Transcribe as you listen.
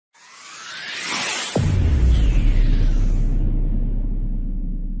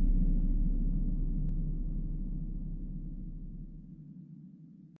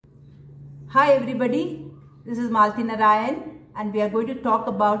Hi everybody, this is Malti Narayan and we are going to talk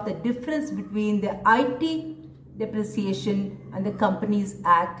about the difference between the IT depreciation and the Companies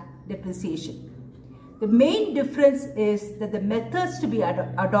Act depreciation. The main difference is that the methods to be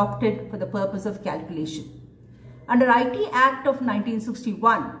adopted for the purpose of calculation. Under IT Act of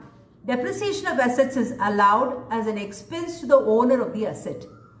 1961, depreciation of assets is allowed as an expense to the owner of the asset.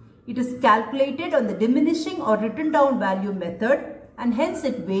 It is calculated on the diminishing or written down value method and hence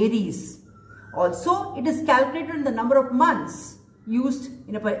it varies. Also, it is calculated on the number of months used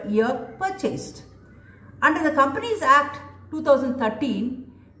in a year purchased. Under the Companies Act 2013,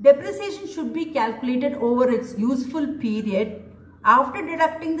 depreciation should be calculated over its useful period after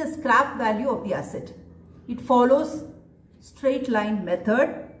deducting the scrap value of the asset. It follows straight line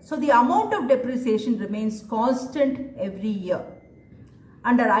method, so the amount of depreciation remains constant every year.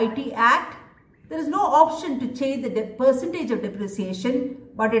 Under IT Act, there is no option to change the percentage of depreciation,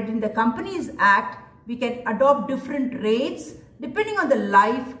 but in the Companies Act, we can adopt different rates depending on the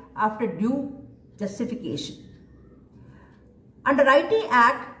life after due justification. Under IT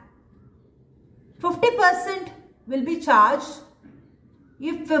Act, 50% will be charged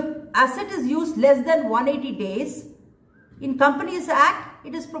if the asset is used less than 180 days. In Companies Act,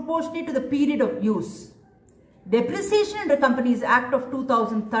 it is proportionate to the period of use. Depreciation under Companies Act of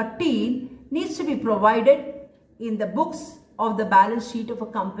 2013 needs to be provided in the books of the balance sheet of a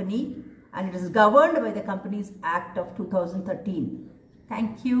company, and it is governed by the Companies Act of 2013.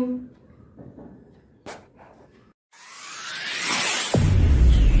 Thank you.